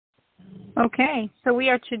Okay, so we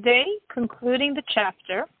are today concluding the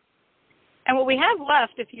chapter. And what we have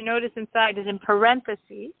left, if you notice inside, is in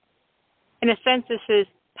parentheses. In a sense, this is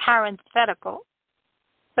parenthetical,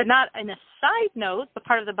 but not in a side note, but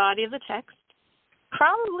part of the body of the text,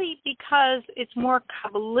 probably because it's more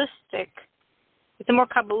Kabbalistic. It's a more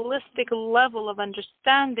Kabbalistic level of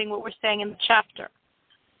understanding what we're saying in the chapter,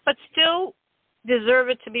 but still deserve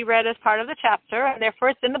it to be read as part of the chapter, and therefore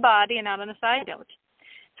it's in the body and not on a side note.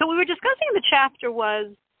 So what we were discussing in the chapter was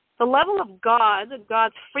the level of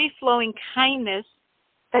God's free-flowing kindness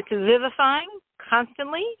that's vivifying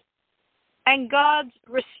constantly, and God's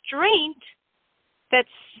restraint that's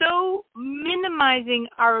so minimizing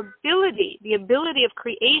our ability, the ability of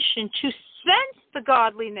creation to sense the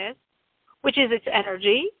godliness, which is its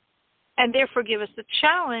energy, and therefore give us the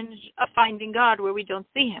challenge of finding God where we don't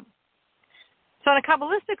see him. So on a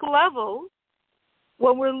Kabbalistic level,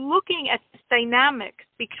 when we're looking at this dynamic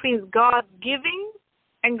between God's giving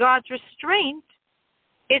and God's restraint,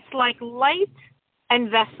 it's like light and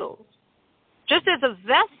vessels. Just as a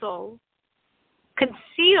vessel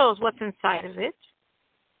conceals what's inside of it,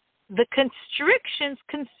 the constrictions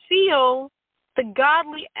conceal the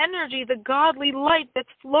godly energy, the godly light that's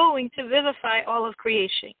flowing to vivify all of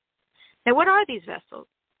creation. Now, what are these vessels?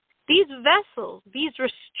 These vessels, these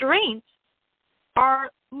restraints, are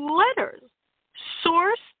letters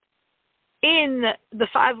sourced in the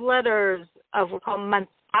 5 letters of what we call Mantzach,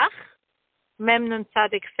 Mem Nun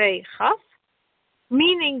Tzadik Fei Chaf,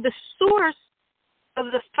 meaning the source of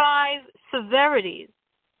the 5 severities,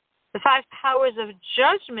 the 5 powers of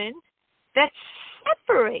judgment that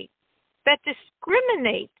separate, that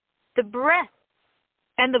discriminate the breath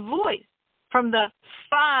and the voice from the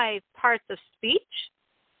 5 parts of speech,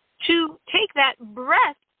 to take that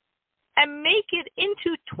breath and make it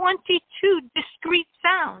into 22 discrete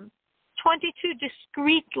sounds, 22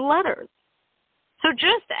 discrete letters. So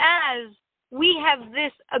just as we have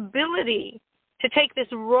this ability to take this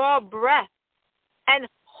raw breath and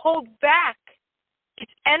hold back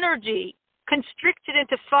its energy, constrict it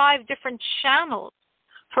into 5 different channels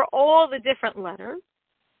for all the different letters,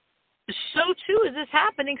 so too is this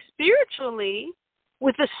happening spiritually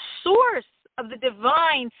with the source of the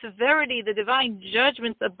divine severity, the divine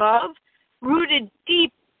judgments above, rooted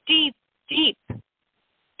deep, deep, deep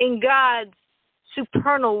in God's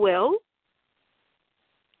supernal will,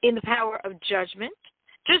 in the power of judgment,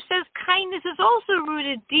 just as kindness is also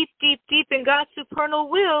rooted deep, deep, deep in God's supernal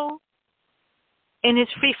will, in his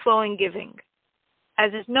free-flowing giving,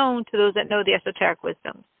 as is known to those that know the esoteric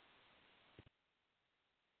wisdoms.